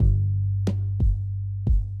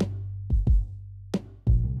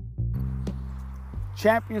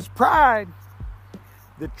champion's pride,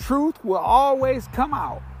 the truth will always come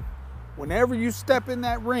out. Whenever you step in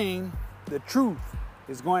that ring, the truth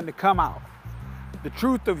is going to come out. The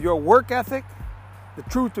truth of your work ethic, the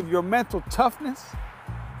truth of your mental toughness,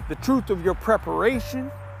 the truth of your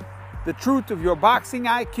preparation, the truth of your boxing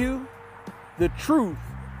IQ, the truth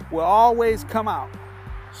will always come out.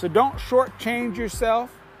 So don't shortchange yourself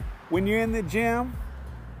when you're in the gym.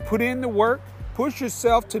 Put in the work, push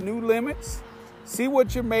yourself to new limits, see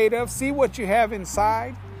what you're made of, see what you have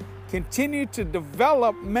inside. Continue to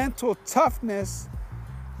develop mental toughness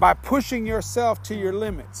by pushing yourself to your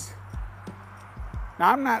limits.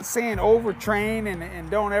 Now, I'm not saying overtrain and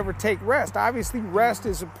don't ever take rest. Obviously, rest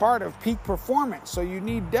is a part of peak performance, so you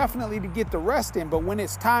need definitely to get the rest in. But when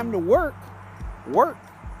it's time to work.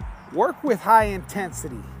 Work with high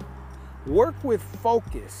intensity. Work with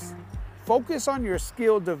focus. Focus on your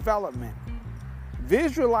skill development.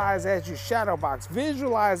 Visualize as you shadow box.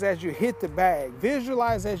 Visualize as you hit the bag.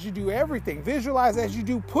 Visualize as you do everything. Visualize as you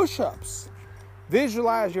do push-ups.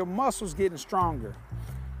 Visualize your muscles getting stronger.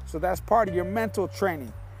 So that's part of your mental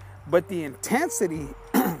training. But the intensity,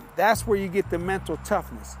 that's where you get the mental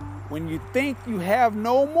toughness. When you think you have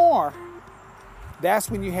no more,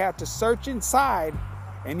 that's when you have to search inside,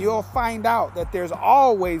 and you'll find out that there's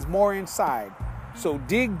always more inside. So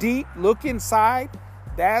dig deep, look inside.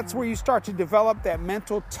 That's where you start to develop that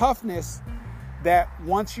mental toughness that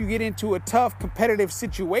once you get into a tough competitive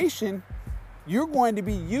situation, you're going to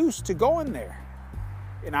be used to going there.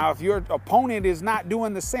 And now, if your opponent is not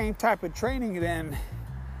doing the same type of training, then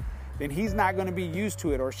he's not going to be used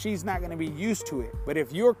to it, or she's not going to be used to it. But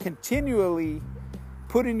if you're continually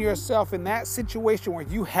putting yourself in that situation where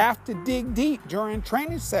you have to dig deep during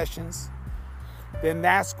training sessions, then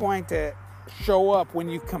that's going to show up when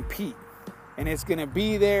you compete. And it's going to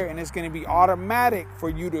be there, and it's going to be automatic for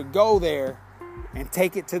you to go there and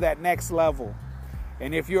take it to that next level.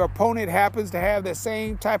 And if your opponent happens to have the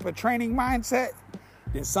same type of training mindset,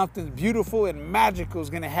 then something beautiful and magical is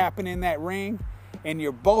going to happen in that ring, and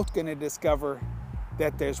you're both going to discover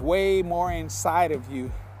that there's way more inside of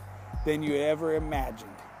you than you ever imagined.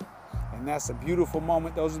 And that's a beautiful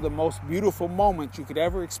moment. Those are the most beautiful moments you could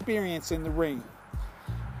ever experience in the ring.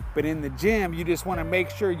 But in the gym, you just want to make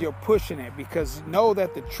sure you're pushing it, because know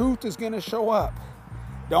that the truth is going to show up.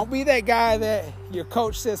 Don't be that guy that your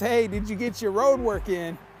coach says, hey, did you get your road work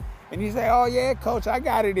in? And you say, oh yeah, coach, I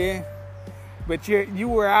got it in. But you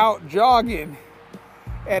were out jogging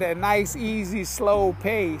at a nice, easy, slow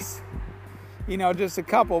pace, just a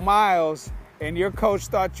couple miles, and your coach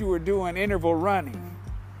thought you were doing interval running.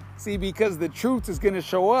 See, because the truth is going to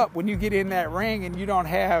show up when you get in that ring and you don't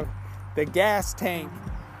have the gas tank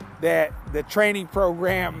that the training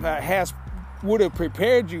program would have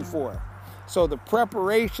prepared you for. So the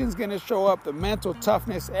preparation's going to show up, the mental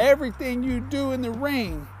toughness, everything you do in the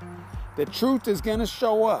ring, the truth is going to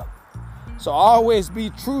show up. So always be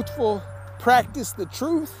truthful, practice the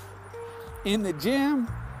truth in the gym,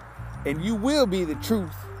 and you will be the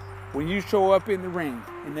truth when you show up in the ring.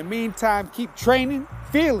 In the meantime, keep training,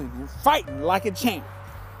 feeling, and fighting like a champ.